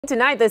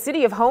Tonight, the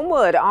city of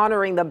Homewood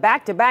honoring the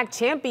back-to-back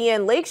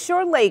champion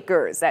Lakeshore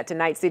Lakers at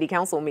tonight's city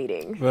council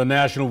meeting. The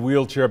National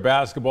Wheelchair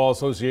Basketball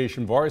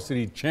Association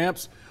varsity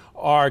champs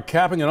are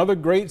capping another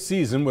great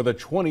season with a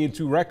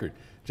 20-2 record.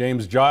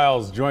 James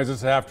Giles joins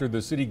us after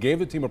the city gave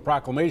the team a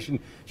proclamation.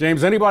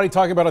 James, anybody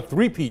talking about a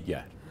three-peat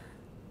yet?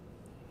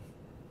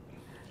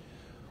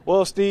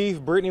 Well,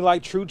 Steve, Brittany,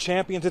 like true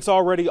champions, it's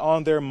already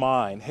on their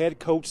mind. Head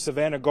coach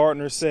Savannah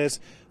Gardner says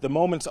the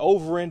moment's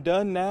over and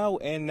done now,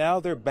 and now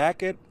they're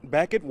back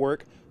at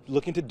work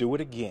looking to do it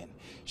again.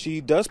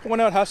 She does point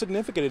out how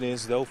significant it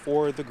is, though,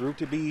 for the group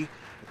to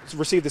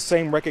receive the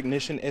same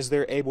recognition as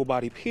their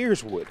able-bodied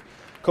peers would.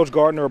 Coach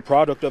Gardner, a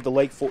product of the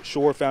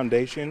Lakeshore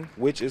Foundation,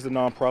 which is the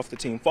nonprofit the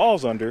team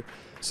falls under,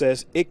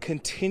 says it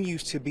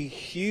continues to be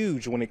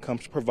huge when it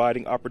comes to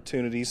providing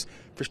opportunities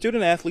for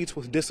student athletes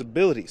with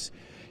disabilities.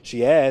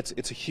 She adds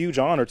it's a huge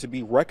honor to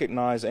be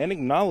recognized and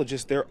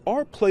acknowledges there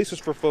are places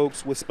for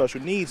folks with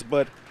special needs,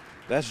 but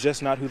that's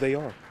just not who they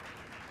are.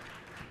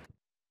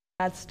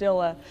 That's still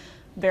a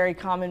very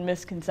common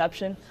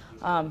misconception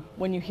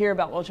when you hear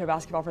about wheelchair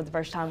basketball for the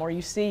first time, or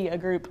you see a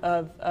group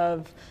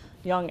of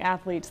young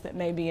athletes that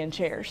may be in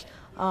chairs.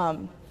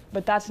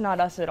 But that's not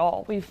us at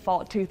all. We've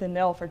fought tooth and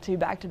nail for 2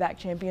 back-to-back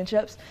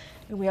championships,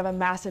 and we have a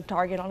massive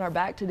target on our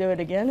back to do it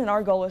again, and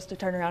our goal is to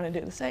turn around and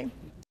do the same.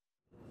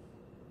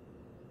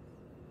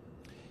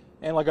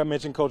 And like I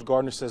mentioned, Coach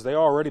Gardner says they're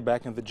already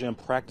back in the gym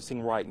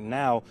practicing right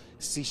now.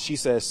 She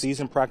says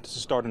season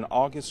practices start in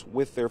August,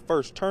 with their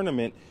first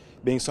tournament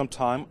being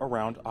sometime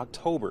around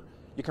October.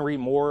 You can read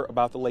more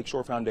about the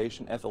Lakeshore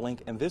Foundation at the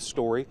link in this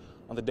story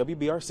on the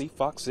WBRC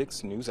Fox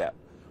 6 News app.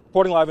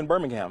 Reporting live in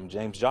Birmingham,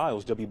 James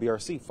Giles,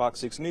 WBRC Fox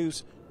 6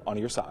 News, on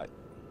your side.